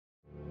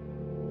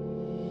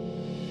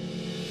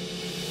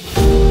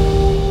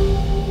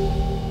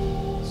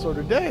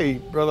So today,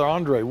 Brother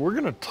Andre, we're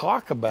going to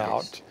talk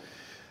about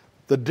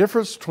the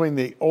difference between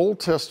the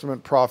Old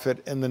Testament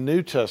prophet and the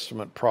New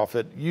Testament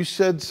prophet. You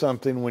said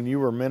something when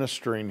you were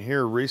ministering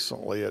here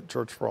recently at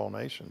Church for All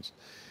Nations,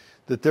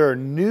 that there are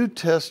New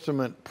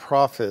Testament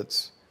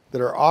prophets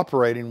that are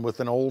operating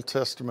with an Old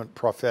Testament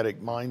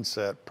prophetic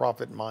mindset,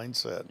 prophet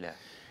mindset. Yeah.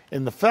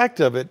 And the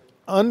fact of it,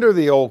 under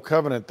the Old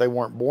Covenant, they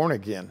weren't born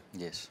again.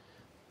 Yes.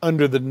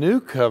 Under the New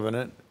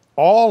Covenant,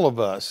 all of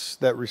us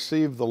that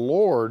receive the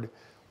Lord,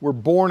 we're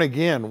born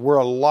again. We're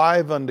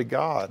alive unto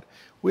God.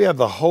 We have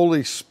the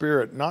Holy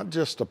Spirit not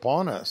just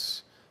upon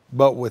us,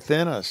 but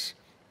within us.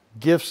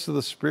 Gifts of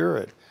the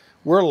Spirit.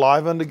 We're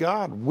alive unto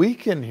God. We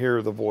can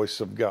hear the voice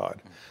of God.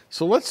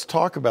 So let's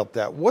talk about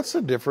that. What's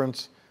the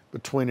difference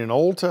between an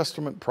Old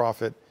Testament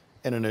prophet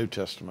and a New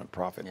Testament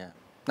prophet? Yeah.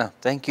 No,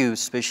 thank you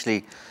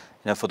especially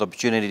for the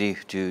opportunity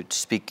to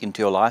speak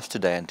into your life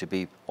today and to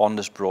be on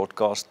this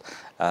broadcast.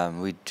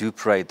 We do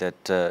pray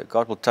that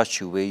God will touch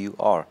you where you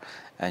are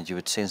and you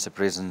would sense the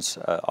presence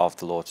of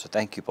the Lord. So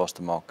thank you,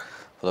 Pastor Mark,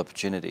 for the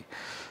opportunity.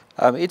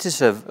 It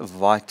is a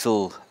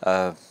vital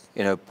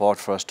part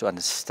for us to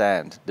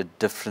understand the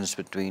difference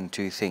between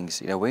two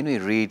things. When we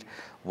read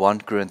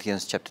 1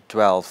 Corinthians chapter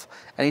 12,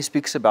 and he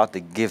speaks about the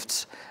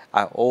gifts,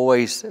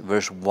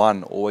 verse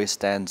 1 always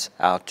stands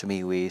out to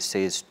me where he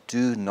says,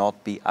 do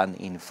not be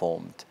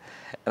uninformed.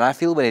 And I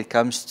feel when it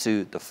comes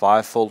to the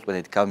fivefold, when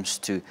it comes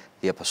to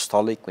the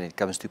apostolic, when it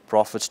comes to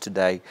prophets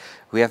today,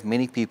 we have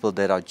many people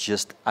that are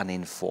just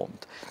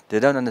uninformed. They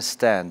don't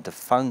understand the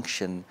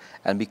function,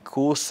 and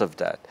because of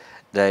that,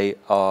 they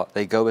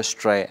go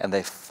astray and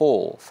they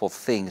fall for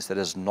things that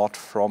is not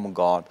from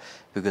God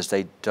because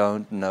they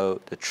don't know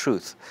the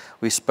truth.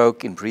 We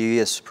spoke in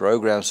previous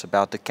programs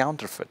about the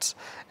counterfeits.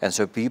 And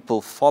so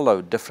people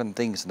follow different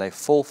things and they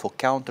fall for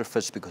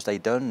counterfeits because they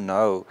don't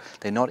know,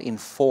 they're not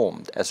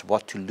informed as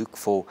what to look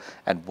for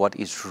and what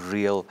is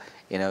real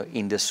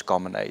in this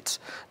common age.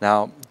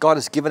 Now, God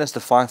has given us the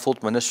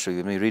fivefold ministry.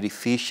 When we read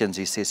Ephesians,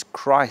 he says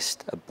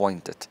Christ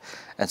appointed.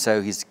 And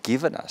so he's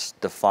given us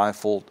the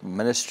fivefold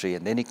ministry.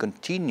 And then he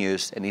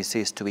continues and he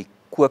says to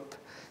equip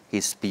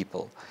his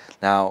people.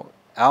 Now,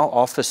 our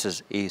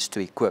office is to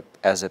equip.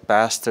 As a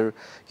pastor,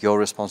 your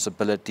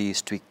responsibility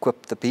is to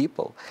equip the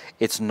people.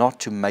 It's not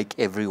to make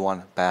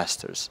everyone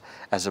pastors.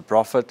 As a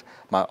prophet,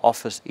 my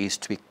office is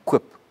to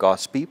equip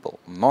God's people,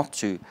 not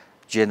to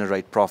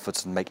generate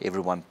prophets and make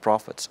everyone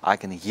prophets. I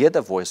can hear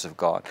the voice of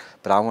God,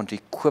 but I want to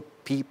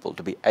equip people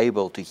to be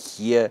able to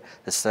hear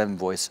the same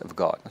voice of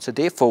God. And so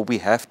therefore we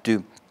have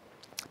to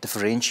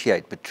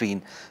differentiate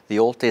between the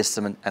Old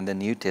Testament and the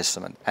New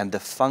Testament and the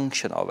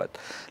function of it.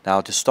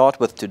 Now, to start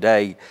with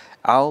today,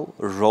 our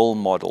role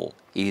model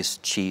is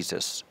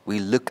Jesus. We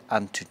look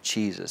unto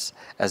Jesus.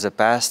 As a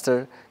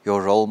pastor,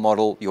 your role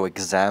model, your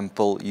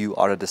example, you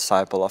are a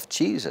disciple of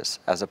Jesus.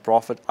 As a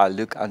prophet, I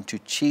look unto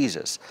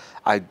Jesus.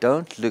 I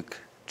don't look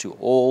to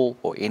all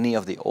or any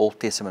of the Old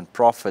Testament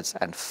prophets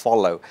and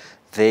follow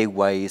their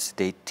ways,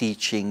 their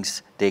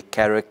teachings, their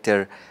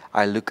character.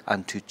 I look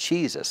unto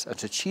Jesus. And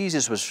so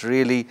Jesus was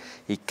really,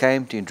 he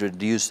came to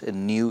introduce a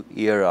new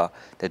era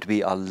that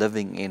we are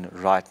living in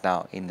right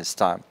now in this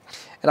time.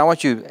 And I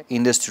want you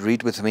in this to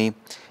read with me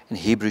in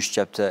Hebrews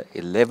chapter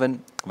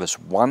 11, verse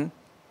 1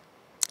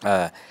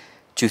 to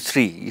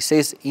 3. He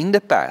says, in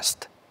the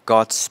past,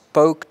 God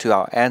spoke to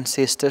our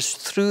ancestors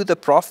through the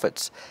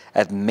prophets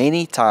at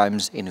many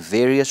times in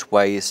various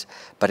ways,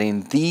 but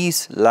in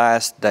these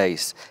last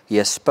days, he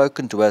has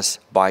spoken to us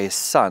by his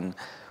Son,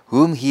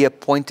 whom he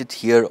appointed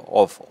heir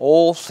of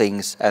all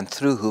things, and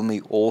through whom he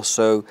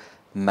also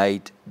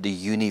made the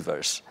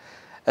universe.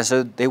 And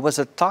so there was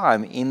a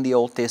time in the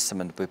Old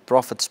Testament where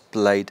prophets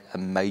played a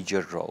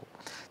major role.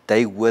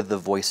 They were the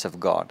voice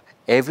of God.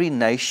 Every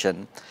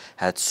nation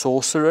had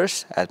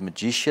sorcerers, had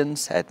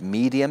magicians, had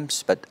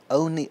mediums, but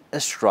only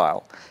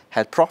Israel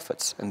had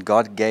prophets. And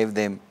God gave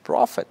them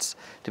prophets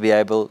to be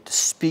able to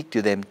speak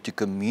to them, to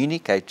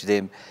communicate to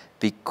them,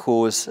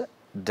 because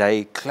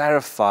they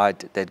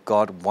clarified that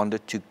God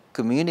wanted to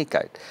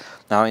communicate.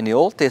 Now, in the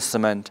Old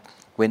Testament,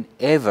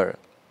 whenever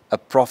a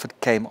prophet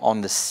came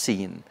on the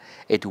scene,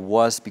 it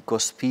was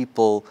because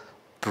people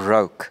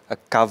broke a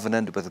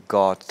covenant with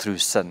God through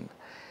sin.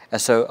 And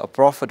so a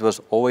prophet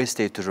was always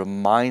there to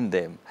remind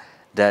them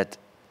that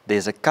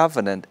there's a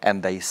covenant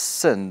and they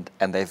sinned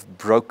and they've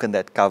broken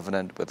that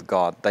covenant with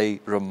God.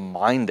 They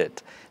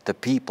reminded the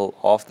people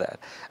of that.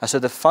 And so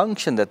the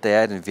function that they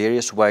had in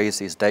various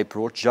ways is they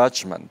brought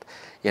judgment.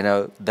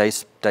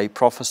 They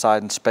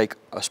prophesied and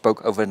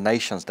spoke over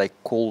nations. They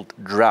called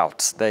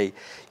droughts.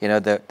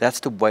 That's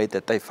the way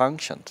that they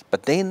functioned.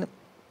 But then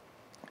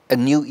a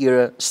new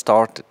era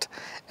started,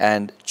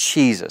 and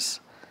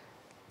Jesus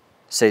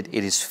said,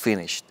 it is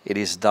finished. It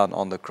is done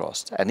on the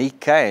cross. And he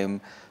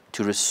came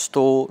to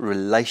restore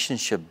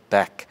relationship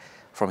back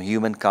from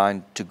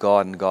humankind to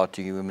God and God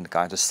to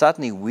humankind. So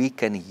suddenly we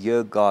can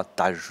hear God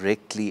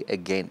directly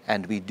again,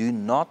 and we do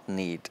not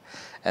need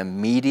a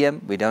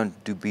medium. We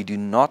do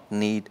not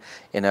need,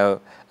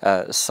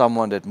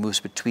 someone that moves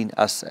between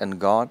us and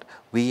God.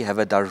 We have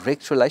a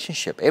direct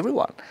relationship,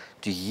 everyone,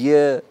 to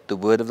hear the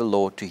word of the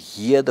Lord, to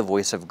hear the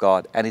voice of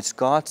God. And it's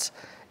God's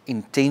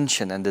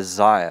intention and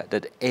desire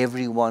that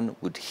everyone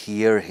would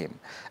hear Him.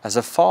 As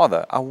a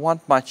father, I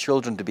want my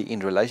children to be in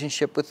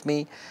relationship with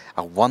me.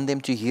 I want them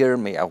to hear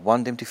me. I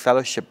want them to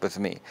fellowship with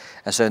me.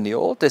 And so in the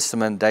Old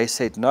Testament, they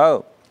said,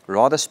 no,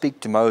 rather speak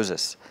to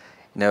Moses.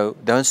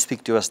 Don't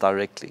speak to us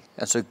directly.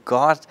 And so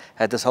God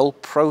had this whole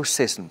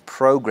process and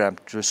program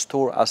to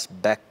restore us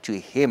back to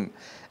Him.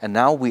 And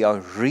now we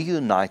are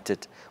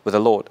reunited with the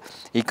Lord.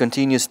 He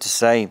continues to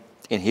say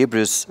in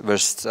Hebrews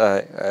verse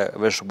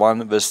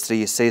 1, verse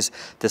 3, it says,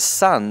 the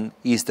Son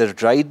is the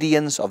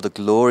radiance of the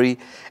glory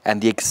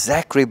and the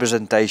exact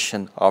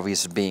representation of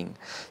His being,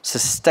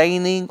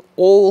 sustaining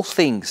all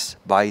things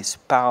by His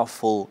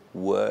powerful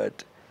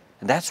word.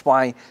 And that's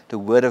why the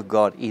Word of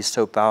God is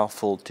so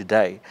powerful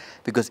today,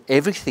 because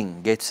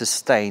everything gets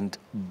sustained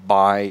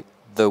by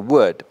the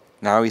Word.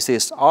 Now he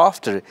says,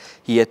 after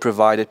He had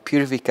provided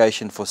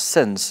purification for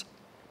sins,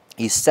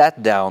 He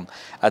sat down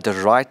at the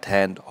right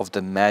hand of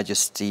the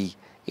Majesty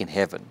in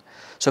heaven.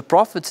 So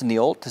prophets in the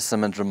Old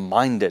Testament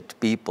reminded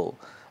people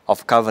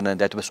of covenant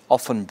that was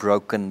often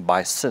broken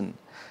by sin.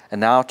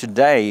 And now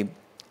today,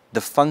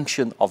 the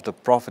function of the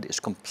prophet is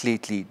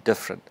completely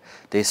different.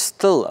 There's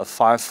still a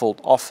fivefold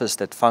office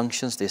that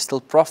functions. There's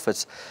still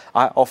prophets.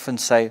 I often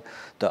say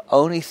the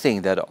only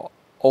thing that an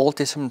Old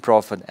Testament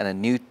prophet and a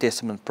New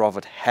Testament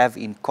prophet have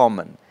in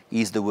common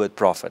is the word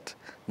prophet.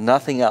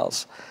 Nothing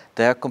else.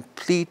 They are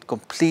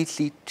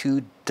completely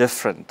two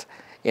different,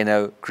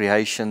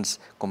 creations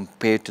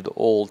compared to the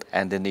Old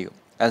and the New.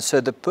 And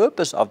so the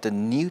purpose of the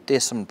New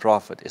Testament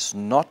prophet is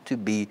not to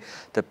be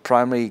the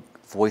primary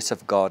voice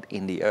of God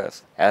in the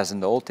earth, as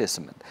in the Old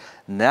Testament.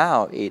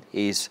 Now it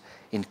is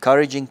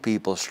encouraging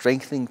people,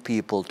 strengthening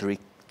people to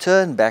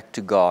return back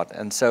to God.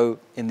 And so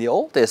in the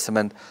Old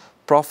Testament,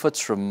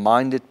 prophets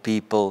reminded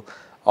people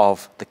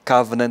of the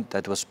covenant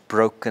that was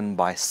broken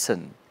by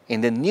sin.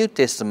 In the New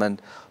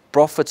Testament,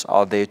 prophets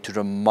are there to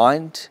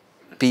remind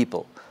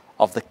people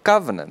of the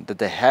covenant that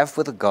they have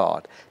with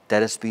God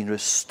that has been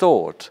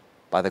restored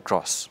by the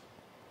cross.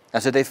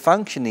 And so their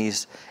function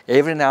is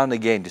every now and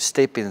again to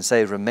step in and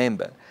say,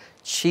 remember,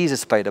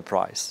 Jesus paid a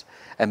price.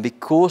 And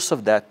because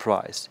of that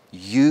price,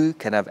 you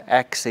can have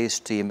access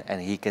to Him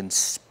and He can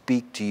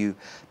speak to you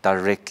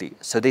directly.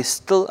 So there's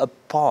still a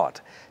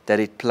part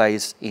that it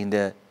plays in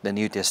the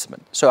New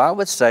Testament. So I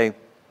would say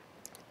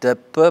the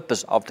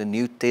purpose of the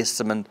New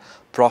Testament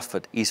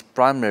prophet is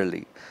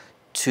primarily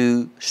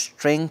to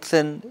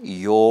strengthen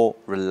your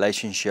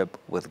relationship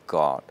with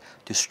God,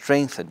 to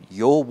strengthen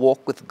your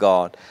walk with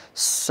God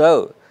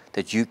so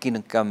that you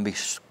can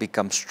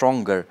become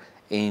stronger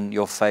in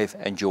your faith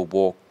and your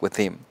walk with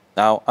Him.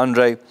 Now,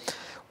 André,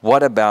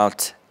 what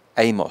about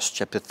Amos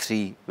chapter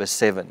 3 verse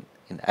 7?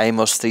 In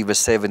Amos 3 verse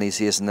 7 he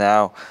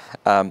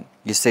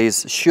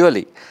says,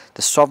 surely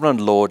the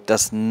sovereign Lord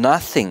does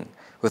nothing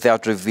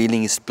without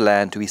revealing His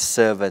plan to His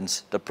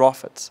servants, the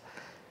prophets.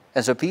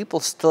 And so people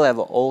still have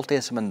an Old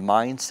Testament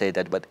mindset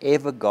that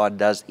whatever God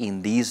does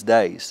in these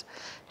days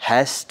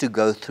has to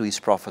go through His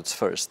prophets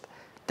first.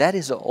 That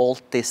is an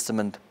Old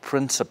Testament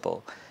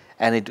principle.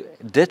 And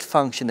it did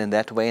function in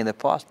that way in the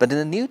past. But in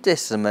the New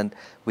Testament,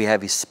 we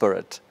have His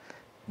Spirit.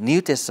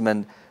 New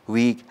Testament,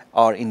 we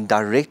are in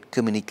direct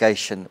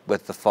communication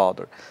with the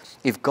Father.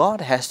 If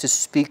God has to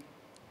speak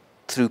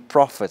through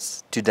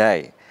prophets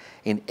today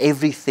in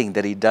everything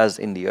that He does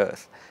in the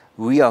earth,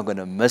 we are going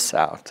to miss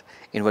out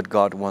in what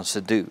God wants to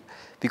do.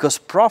 Because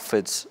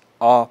prophets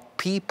are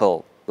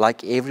people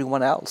like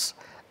everyone else.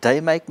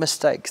 They make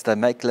mistakes, they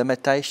make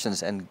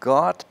limitations, and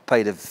God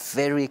paid a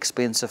very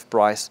expensive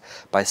price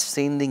by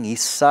sending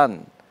His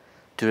Son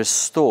to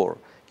restore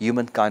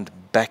humankind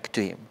back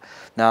to Him.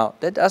 Now,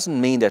 that doesn't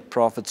mean that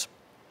prophets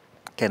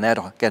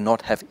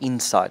cannot have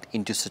insight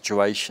into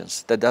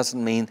situations. That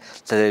doesn't mean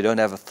that they don't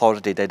have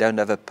authority, they don't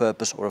have a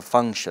purpose or a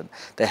function.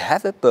 They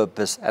have a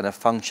purpose and a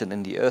function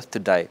in the earth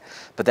today,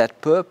 but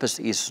that purpose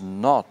is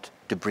not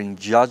to bring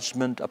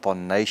judgment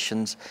upon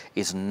nations,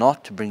 is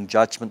not to bring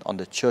judgment on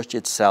the church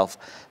itself,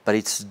 but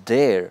it's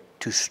there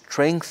to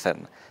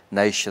strengthen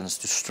nations,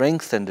 to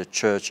strengthen the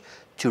church,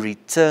 to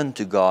return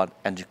to God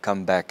and to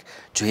come back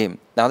to Him.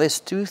 Now there's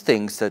two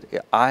things that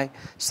I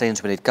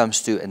sense when it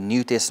comes to a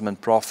New Testament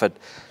prophet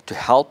to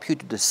help you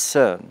to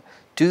discern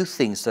two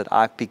things that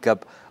I pick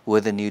up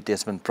with a New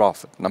Testament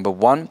prophet. Number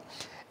one,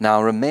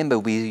 now remember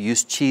we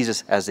use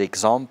Jesus as the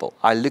example.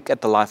 I look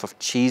at the life of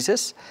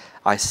Jesus,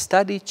 I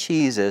study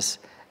Jesus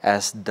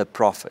as the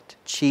prophet,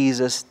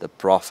 Jesus the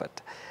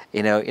prophet.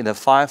 In the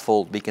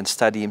fivefold, we can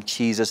study Him,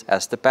 Jesus,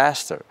 as the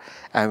pastor.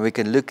 And we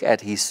can look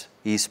at his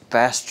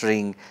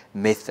pastoring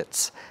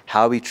methods,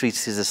 how He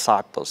treats His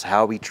disciples,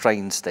 how He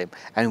trains them.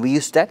 And we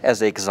use that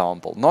as an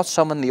example, not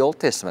someone in the Old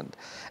Testament.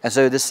 And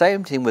so the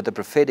same thing with the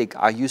prophetic,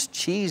 I use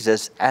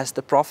Jesus as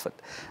the prophet.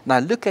 And I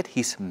look at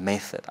His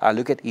method, I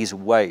look at His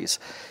ways.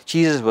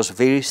 Jesus was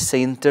very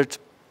centered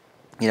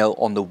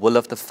on the will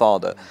of the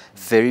Father,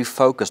 very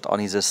focused on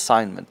his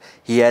assignment.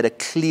 He had a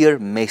clear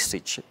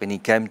message when he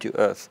came to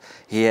earth.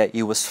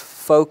 He was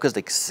focused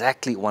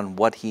exactly on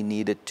what he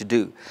needed to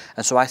do.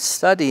 And so I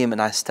study him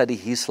and I study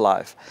his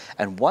life.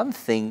 And one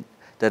thing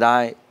that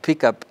I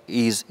pick up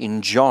is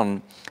in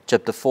John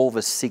chapter 4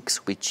 verse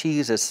 6, where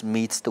Jesus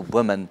meets the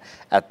woman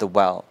at the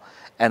well.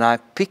 And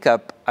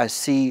I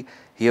see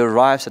he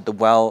arrives at the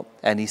well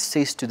and he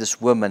says to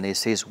this woman, he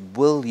says,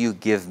 "Will you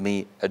give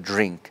me a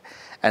drink?"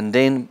 And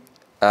then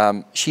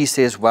she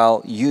says,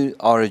 "Well, you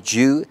are a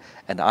Jew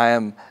and I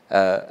am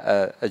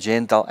a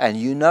Gentile, and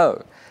you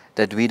know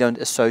that we don't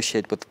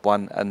associate with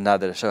one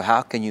another. So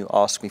how can you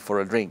ask me for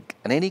a drink?"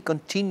 And then he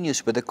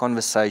continues with the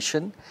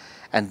conversation,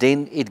 and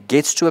then it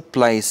gets to a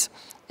place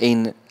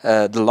in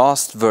the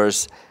last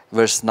verse,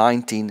 verse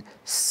 19,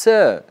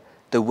 "Sir,"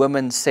 the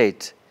woman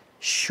said,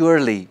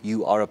 "surely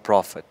you are a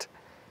prophet."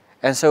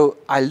 And so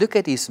I look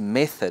at his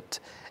method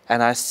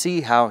and I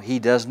see how he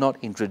does not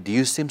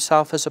introduce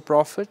himself as a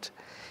prophet.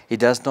 He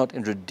does not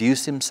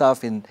introduce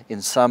himself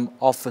in some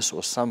office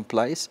or some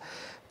place,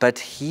 but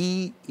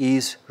he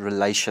is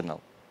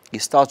relational. He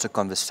starts a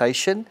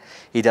conversation.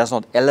 He does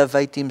not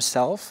elevate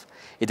himself.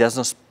 He does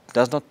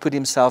not put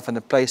himself in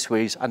a place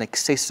where he's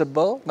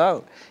inaccessible.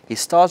 No, he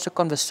starts a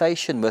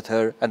conversation with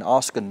her and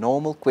asks a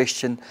normal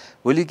question,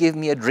 "Will you give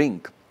me a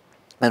drink?"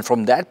 And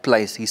from that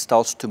place, he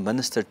starts to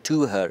minister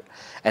to her.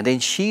 And then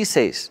she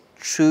says,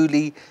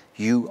 "Truly,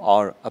 you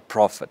are a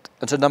prophet."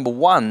 And so number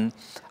one,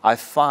 I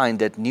find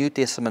that New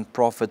Testament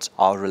prophets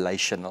are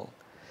relational.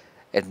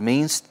 It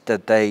means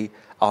that they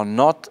are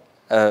not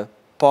a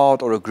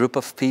part or a group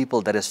of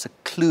people that is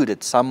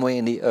secluded somewhere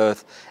in the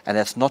earth and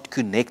that's not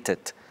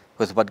connected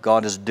with what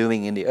God is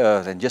doing in the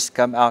earth and just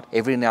come out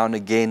every now and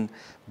again,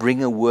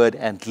 bring a word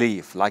and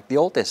leave, like the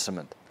Old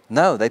Testament.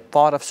 No, they're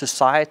part of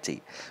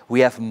society. We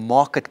have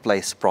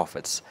marketplace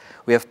prophets.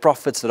 We have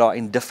prophets that are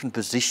in different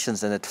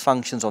positions and it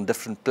functions on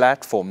different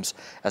platforms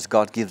as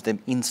God gives them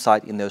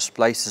insight in those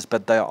places,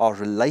 but they are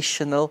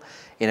relational,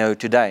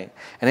 today.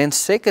 And then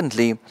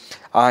secondly,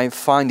 I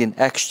find in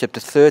Acts chapter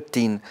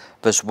 13,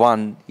 verse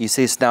 1, he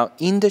says, "Now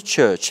in the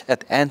church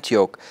at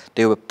Antioch,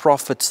 there were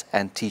prophets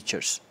and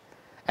teachers."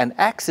 And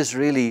Acts is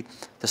really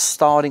the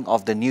starting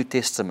of the New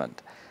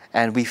Testament.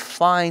 And we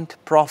find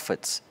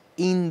prophets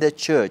in the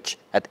church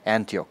at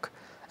Antioch.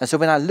 And so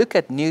when I look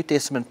at New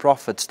Testament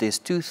prophets, there's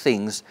two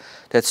things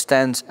that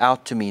stands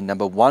out to me.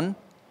 Number one,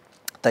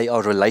 they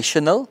are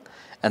relational.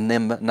 And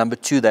then number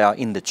two, they are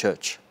in the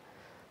church.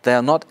 They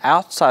are not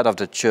outside of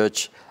the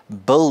church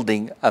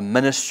building a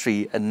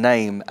ministry, a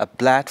name, a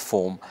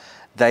platform.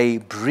 They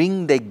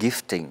bring their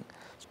gifting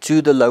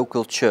to the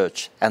local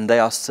church and they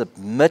are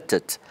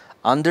submitted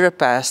under a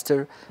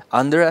pastor,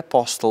 under an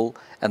apostle,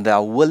 and they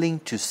are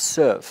willing to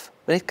serve.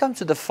 When it comes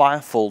to the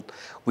fivefold,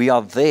 we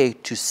are there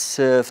to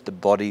serve the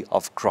body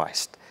of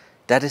Christ.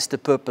 That is the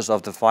purpose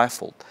of the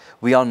fivefold.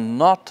 We are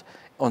not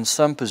on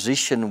some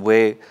position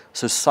where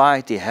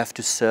society have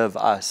to serve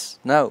us.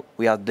 No,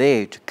 we are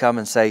there to come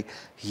and say,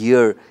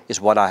 "Here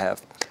is what I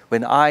have."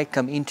 When I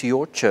come into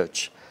your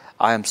church,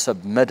 I am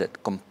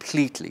submitted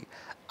completely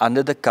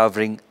under the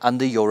covering,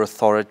 under your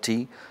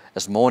authority.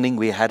 This morning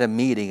we had a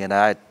meeting and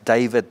I had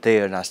David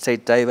there and I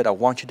said, "David, I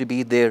want you to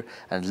be there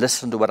and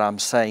listen to what I'm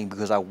saying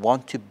because I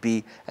want to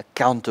be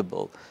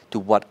accountable to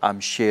what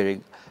I'm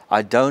sharing.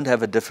 I don't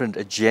have a different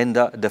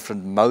agenda, a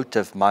different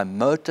motive. My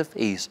motive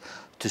is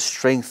to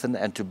strengthen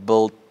and to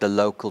build the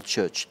local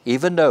church.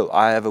 Even though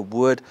I have a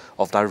word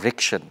of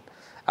direction,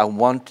 I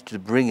want to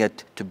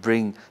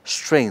bring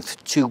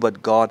strength to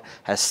what God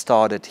has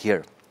started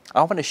here."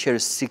 I want to share a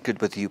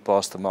secret with you,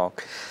 Pastor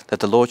Mark, that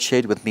the Lord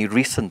shared with me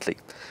recently.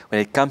 When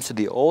it comes to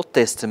the Old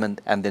Testament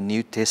and the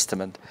New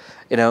Testament,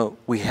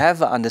 we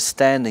have an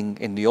understanding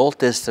in the Old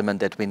Testament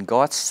that when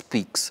God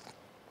speaks,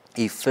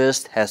 He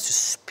first has to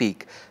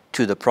speak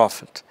to the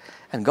prophet.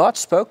 And God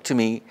spoke to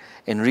me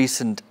in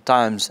recent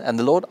times, and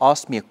the Lord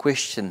asked me a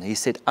question. He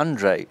said,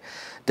 "André,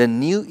 the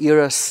new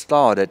era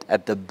started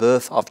at the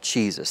birth of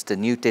Jesus, the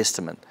New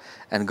Testament."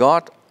 And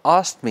God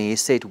asked me, He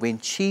said, "When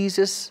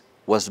Jesus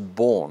was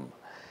born,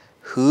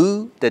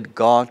 who did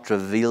God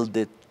reveal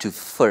it to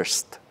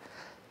first?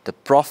 The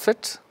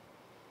prophet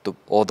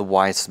or the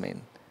wise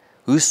men?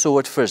 Who saw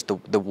it first,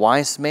 the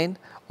wise men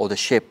or the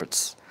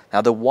shepherds?"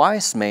 Now the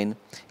wise men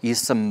is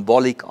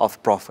symbolic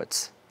of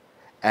prophets,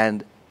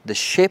 and the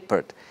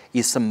shepherd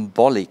is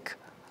symbolic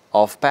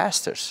of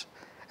pastors.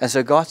 And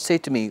so God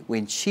said to me,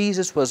 when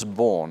Jesus was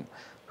born,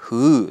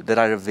 who did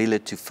I reveal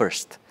it to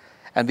first?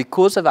 And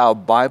because of our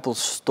Bible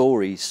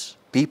stories,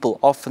 people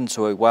often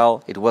say,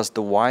 "Well, it was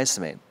the wise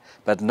men."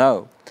 But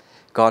no,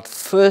 God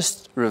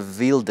first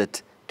revealed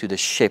it to the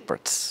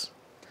shepherds.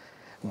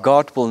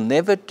 God will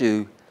never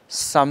do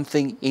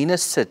something in a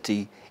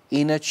city,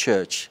 in a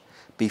church,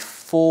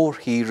 before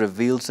He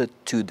reveals it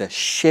to the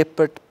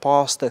shepherd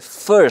pastor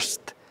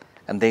first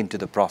and then to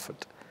the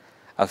prophet.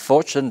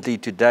 Unfortunately,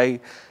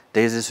 today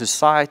There's a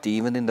society,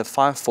 even in the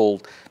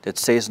fivefold, that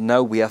says,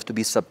 no, we have to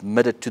be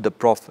submitted to the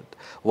prophet.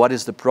 What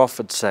is the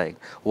prophet saying?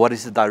 What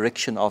is the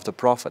direction of the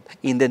prophet?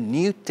 In the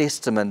New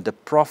Testament, the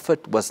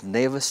prophet was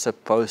never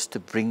supposed to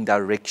bring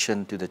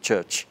direction to the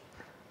church.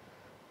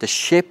 The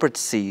shepherd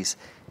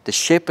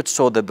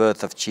saw the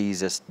birth of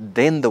Jesus,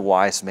 then the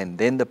wise men,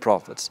 then the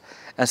prophets.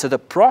 And so the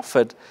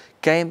prophet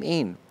came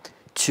in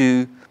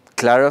to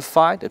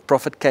clarify, the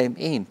prophet came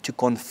in to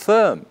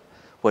confirm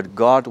what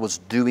God was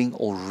doing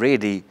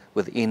already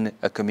within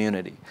a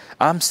community.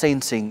 I'm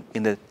sensing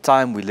in the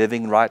time we're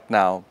living right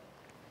now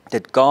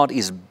that God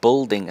is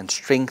building and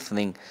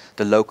strengthening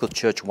the local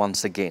church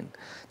once again,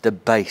 the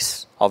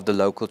base of the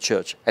local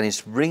church, and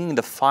is bringing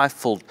the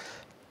fivefold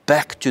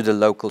back to the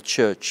local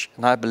church.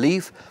 And I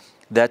believe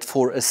that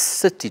for a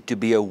city to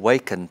be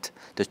awakened,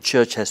 the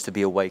church has to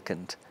be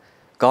awakened.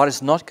 God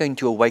is not going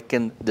to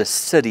awaken the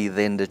city,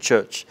 then the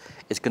church.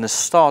 It's going to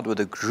start with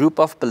a group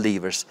of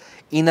believers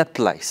in a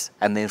place,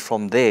 and then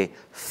from there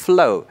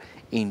flow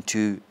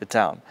into the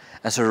town.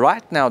 And so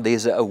right now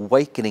there's an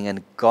awakening,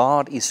 and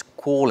God is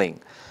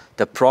calling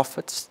the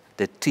prophets,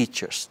 the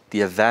teachers,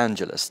 the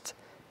evangelists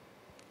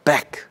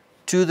back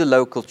to the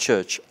local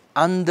church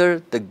under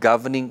the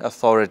governing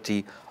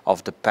authority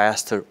of the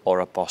pastor or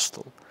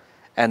apostle.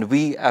 And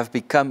we have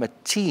become a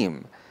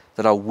team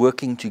that are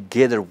working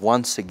together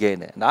once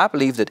again. And I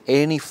believe that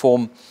any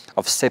form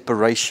of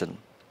separation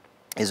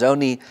is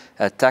only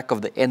an attack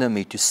of the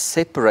enemy to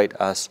separate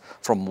us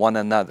from one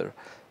another.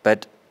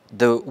 But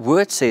the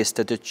word says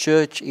that the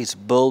church is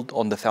built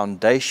on the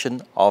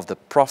foundation of the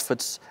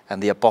prophets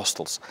and the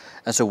apostles.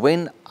 And so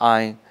when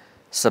I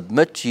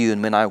submit to you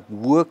and when I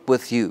work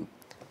with you,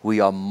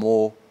 we are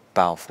more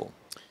powerful.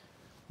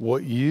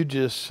 What you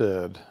just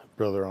said,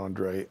 Brother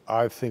André,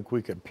 I think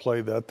we could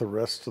play that the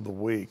rest of the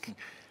week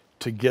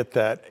to get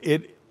that.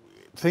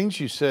 Things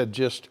you said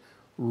just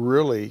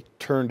really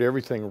turned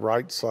everything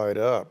right side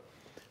up.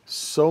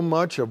 So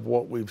much of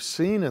what we've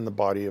seen in the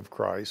body of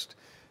Christ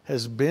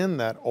has been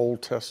that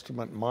Old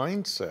Testament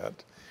mindset.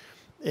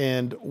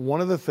 And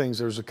one of the things,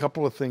 there's a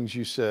couple of things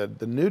you said.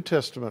 The New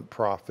Testament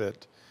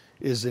prophet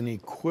is an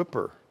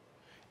equipper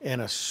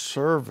and a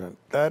servant.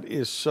 That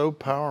is so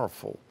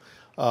powerful.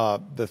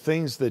 The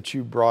things that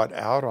you brought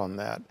out on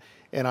that.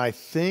 And I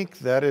think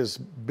that has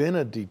been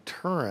a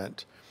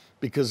deterrent,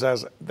 because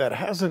that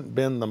hasn't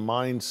been the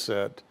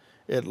mindset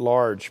at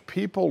large.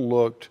 People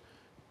looked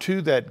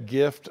to that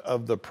gift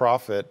of the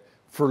prophet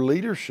for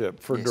leadership,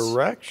 for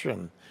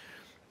direction.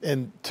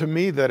 And to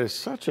me, that is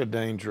such a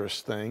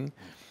dangerous thing,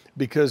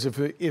 because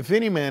if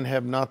any man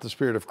have not the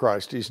Spirit of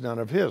Christ, he's none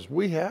of his.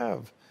 We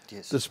have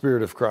the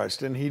Spirit of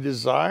Christ, and he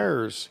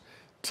desires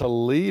to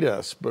lead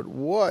us. But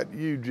what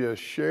you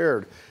just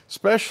shared,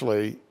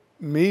 especially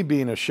me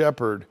being a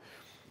shepherd,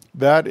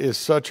 that is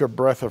such a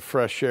breath of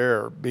fresh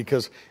air,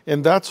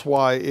 and that's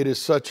why it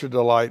is such a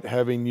delight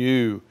having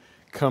you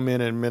come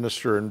in and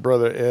minister, and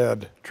Brother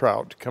Ed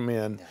Trout come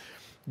in,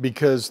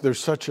 because there's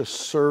such a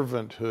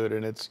servanthood,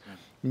 and it's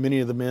many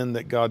of the men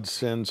that God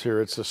sends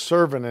here. It's a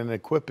servant and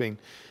equipping,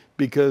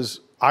 because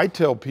I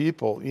tell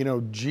people,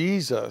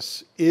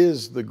 Jesus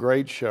is the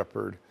great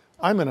shepherd.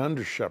 I'm an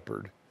under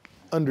shepherd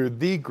under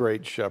the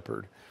great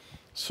shepherd.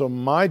 So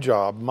my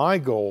job, my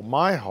goal,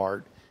 my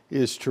heart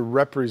is to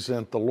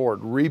represent the Lord,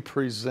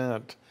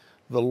 represent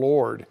the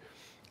Lord,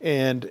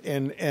 and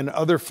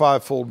other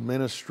fivefold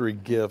ministry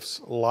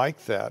gifts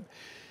like that.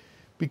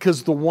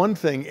 Because the one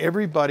thing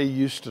everybody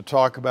used to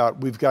talk about,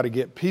 we've got to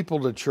get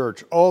people to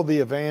church. Oh, the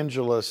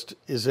evangelist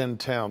is in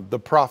town. The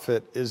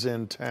prophet is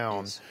in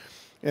town.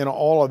 And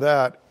all of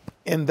that.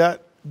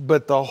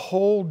 But the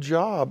whole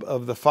job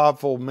of the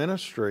fivefold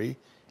ministry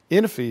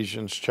in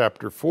Ephesians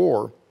chapter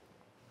 4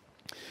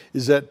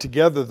 is that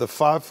together the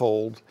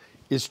fivefold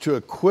is to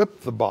equip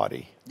the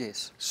body.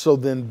 So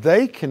then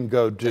they can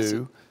go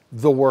do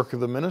the work of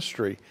the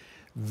ministry.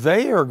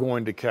 They are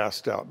going to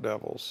cast out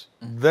devils.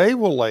 They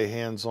will lay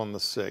hands on the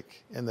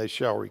sick and they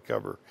shall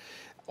recover.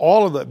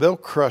 All of that, they'll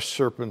crush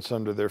serpents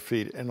under their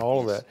feet and all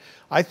of that.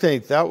 I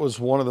think that was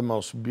one of the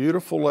most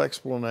beautiful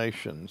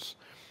explanations,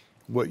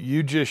 what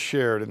you just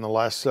shared in the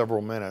last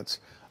several minutes,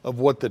 of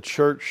what the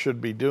church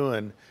should be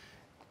doing,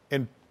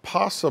 and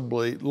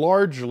possibly,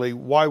 largely,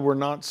 why we're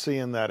not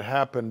seeing that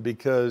happen,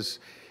 because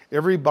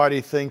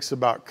everybody thinks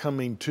about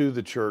coming to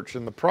the church.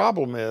 And the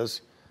problem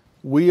is,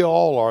 we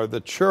all are the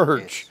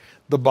church,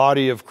 the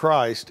body of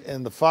Christ,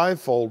 and the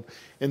fivefold.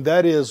 And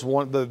that is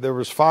there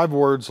was 5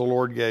 words the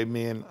Lord gave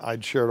me, and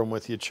I'd shared them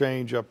with you: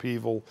 change,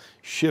 upheaval,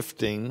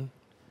 shifting,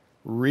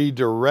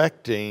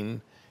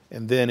 redirecting,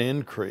 and then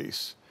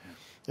increase.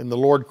 And the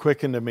Lord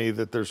quickened to me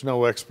that there's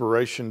no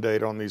expiration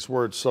date on these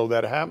words. So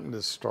that happened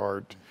to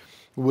start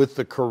with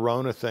the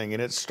corona thing,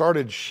 and it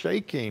started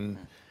shaking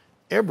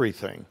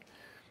everything.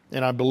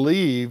 And I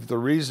believe the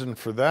reason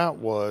for that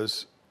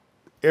was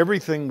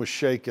everything was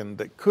shaken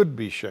that could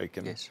be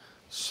shaken.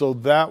 So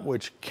that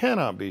which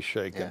cannot be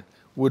shaken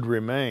would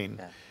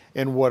remain.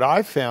 And what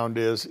I found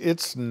is,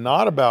 it's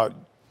not about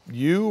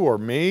you or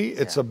me,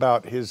 it's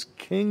about his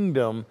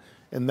kingdom,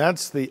 and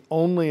that's the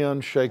only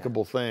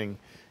unshakable thing.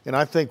 And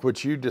I think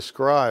what you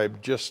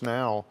described just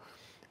now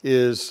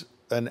is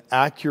an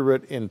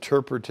accurate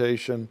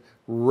interpretation,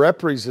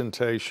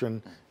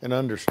 representation, and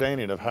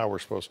understanding of how we're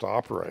supposed to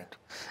operate.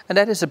 And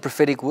that is a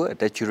prophetic word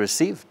that you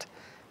received.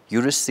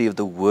 You received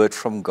the word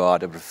from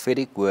God, a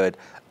prophetic word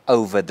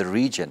over the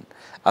region.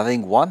 I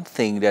think one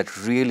thing that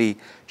really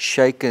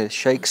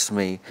shakes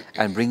me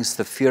and brings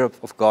the fear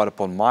of God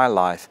upon my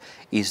life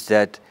is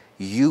that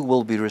you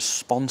will be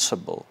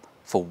responsible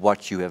for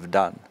what you have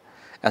done.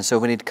 And so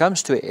when it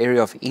comes to an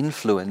area of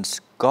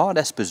influence, God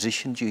has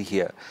positioned you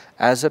here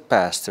as a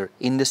pastor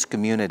in this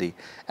community,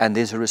 and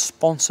there's a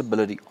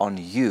responsibility on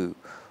you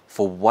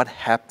for what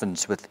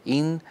happens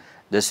within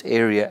this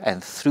area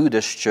and through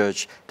this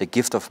church, the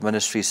gift of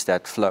ministries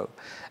that flow.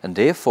 And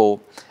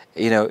therefore,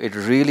 it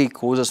really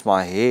causes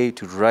my hair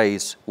to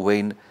raise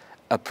when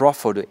a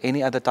prophet or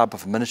any other type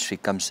of ministry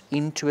comes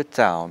into a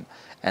town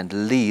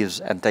and leaves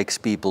and takes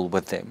people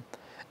with them.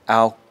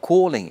 Our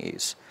calling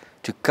is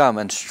to come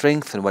and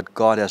strengthen what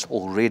God has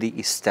already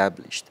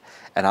established.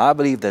 And I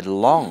believe that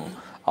long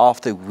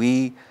after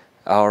we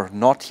are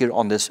not here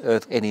on this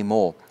earth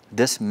anymore,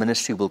 this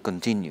ministry will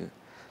continue.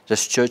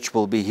 This church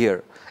will be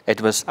here.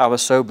 I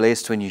was so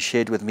blessed when you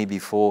shared with me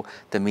before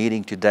the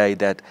meeting today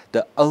that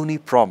the only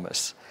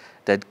promise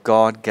that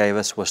God gave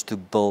us was to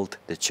build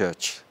the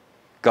church.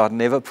 God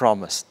never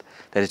promised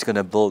that it's going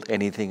to build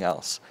anything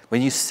else.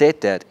 When you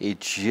said that,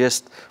 it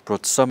just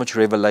brought so much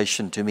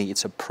revelation to me.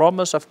 It's a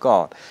promise of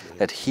God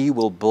that He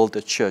will build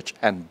a church,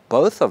 and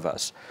both of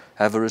us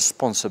have a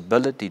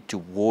responsibility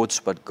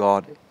towards what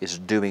God is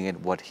doing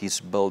and what He's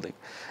building.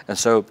 And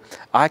so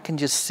I can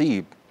just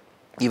see,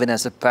 even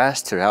as a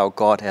pastor, how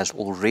God has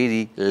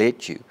already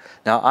led you.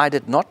 Now, I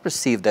did not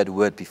receive that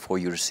word before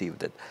you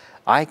received it.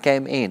 I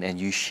came in and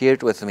you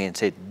shared with me and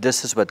said,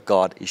 this is what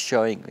God is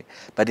showing me.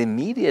 But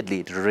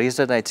immediately it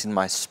resonates in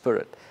my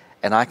spirit.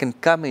 And I can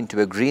come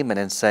into agreement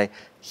and say,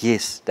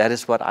 yes, that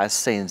is what I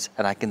sense.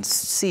 And I can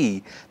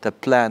see the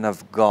plan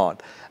of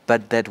God.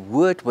 But that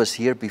word was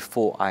here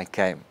before I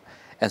came.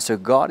 And so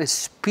God is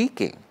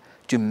speaking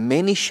to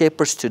many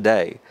shepherds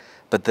today,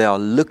 but they are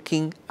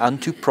looking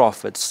unto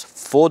prophets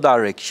for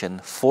direction,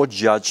 for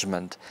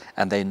judgment,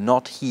 and they're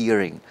not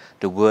hearing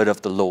the word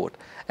of the Lord.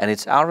 And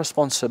it's our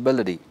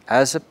responsibility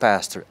as a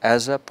pastor,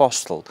 as an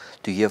apostle,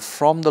 to hear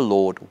from the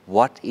Lord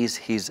what is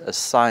His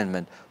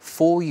assignment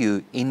for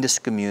you in this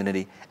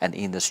community and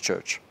in this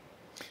church.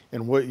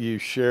 And what you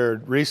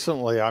shared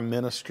recently, I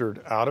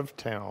ministered out of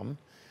town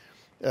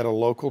at a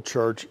local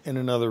church in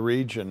another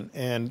region.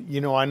 And,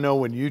 I know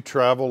when you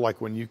travel,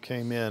 like when you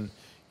came in,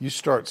 you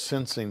start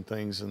sensing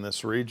things in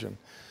this region.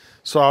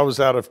 So I was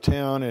out of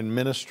town and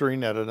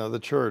ministering at another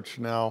church.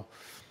 Now,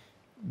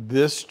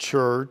 this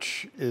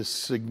church is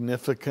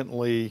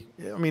significantly,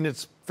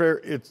 it's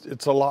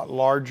a lot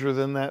larger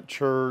than that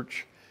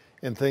church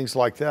and things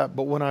like that.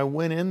 But when I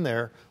went in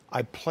there,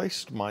 I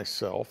placed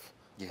myself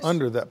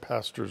under that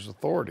pastor's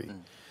authority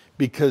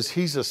because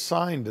he's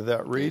assigned to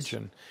that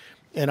region.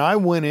 And I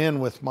went in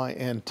with my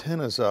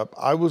antennas up.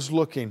 I was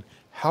looking,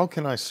 how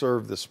can I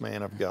serve this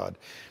man of God?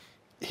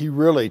 He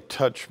really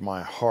touched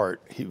my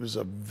heart. He was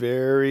a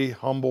very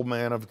humble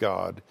man of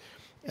God.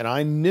 And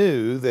I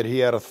knew that he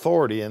had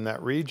authority in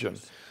that region.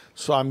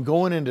 So I'm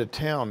going into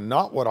town,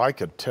 not what I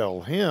could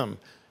tell him.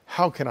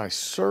 How can I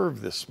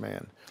serve this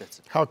man?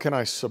 How can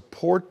I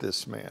support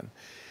this man?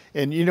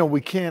 And,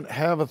 we can't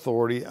have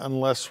authority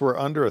unless we're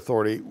under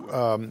authority.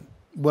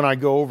 When I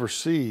go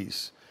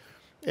overseas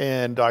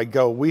and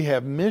we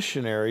have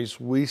missionaries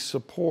we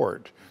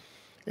support.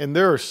 And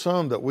there are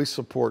some that we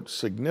support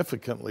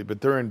significantly,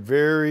 but they're in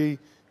very,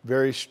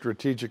 very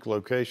strategic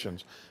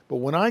locations. But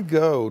when I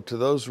go to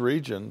those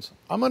regions,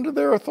 I'm under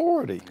their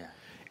authority.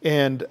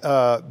 And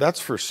that's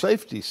for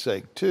safety's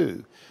sake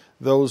too.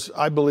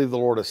 I believe the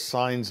Lord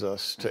assigns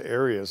us to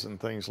areas and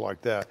things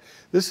like that.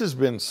 This has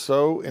been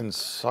so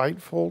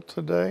insightful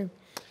today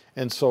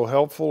and so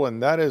helpful.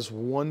 And that is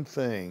one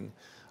thing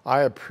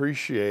I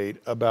appreciate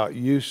about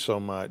you so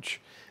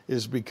much,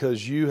 is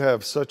because you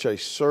have such a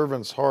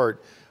servant's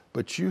heart,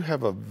 but you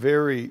have a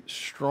very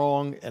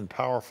strong and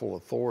powerful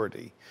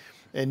authority.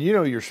 And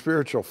your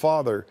spiritual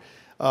father,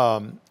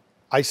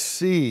 I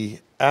see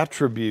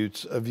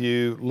attributes of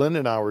you. Lynn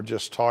and I were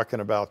just talking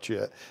about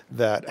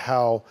that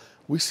how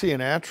we see an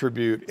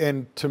attribute.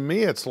 And to me,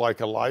 it's like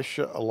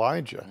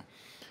Elijah.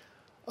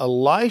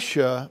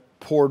 Elisha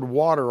poured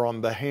water on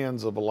the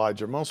hands of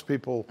Elijah. Most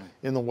people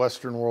in the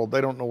Western world,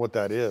 they don't know what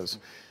that is.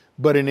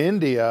 But in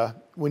India,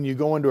 when you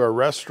go into a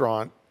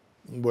restaurant,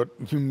 what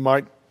you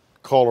might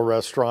call a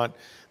restaurant,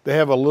 they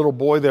have a little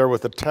boy there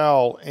with a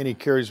towel, and he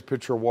carries a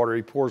pitcher of water.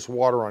 He pours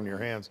water on your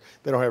hands.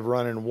 They don't have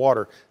running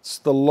water. It's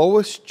the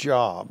lowest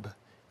job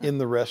in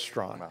the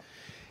restaurant. Wow.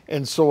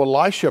 And so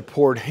Elisha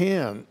poured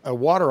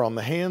water on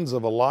the hands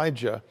of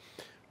Elijah.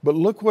 But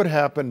look what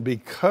happened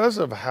because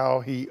of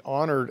how he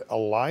honored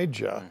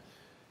Elijah.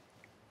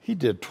 He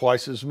did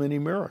twice as many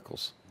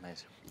miracles.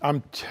 Amazing.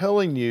 I'm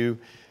telling you,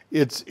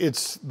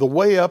 it's the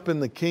way up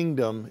in the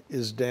kingdom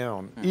is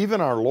down.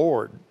 Even our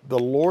Lord, the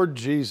Lord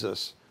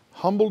Jesus,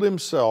 humbled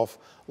himself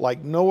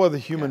like no other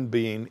human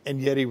being,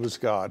 and yet he was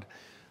God.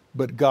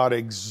 But God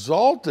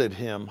exalted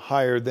him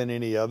higher than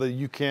any other.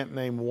 You can't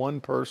name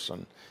one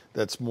person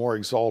that's more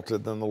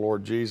exalted than the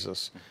Lord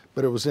Jesus.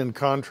 But it was in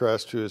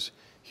contrast to his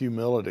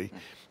humility.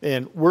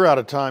 And we're out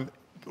of time.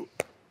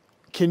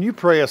 Can you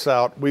pray us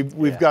out?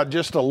 We've got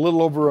just a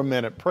little over a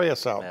minute. Pray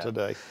us out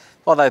today.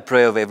 Father, I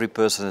pray over every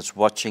person that's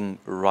watching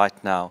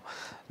right now.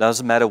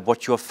 Doesn't matter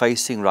what you're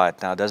facing right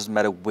now. Doesn't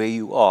matter where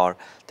you are.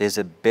 There's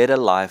a better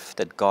life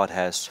that God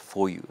has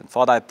for you. And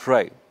Father, I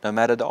pray, no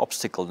matter the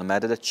obstacle, no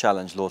matter the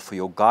challenge, Lord, for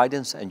your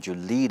guidance and your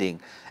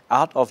leading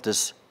out of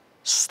this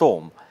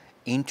storm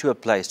into a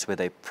place where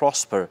they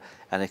prosper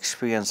and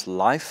experience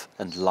life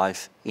and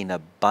life in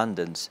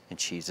abundance in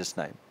Jesus'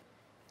 name.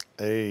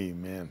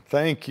 Amen.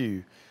 Thank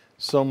you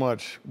so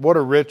much. What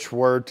a rich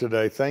word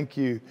today. Thank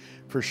you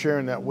for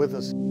sharing that with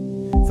us.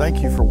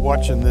 Thank you for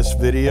watching this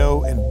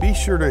video, and be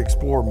sure to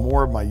explore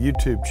more of my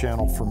YouTube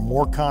channel for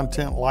more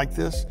content like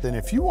this. And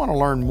if you want to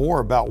learn more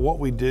about what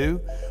we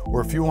do,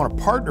 or if you want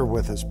to partner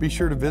with us, be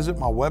sure to visit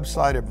my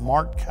website at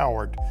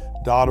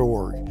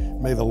markcowart.org.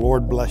 May the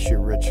Lord bless you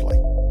richly.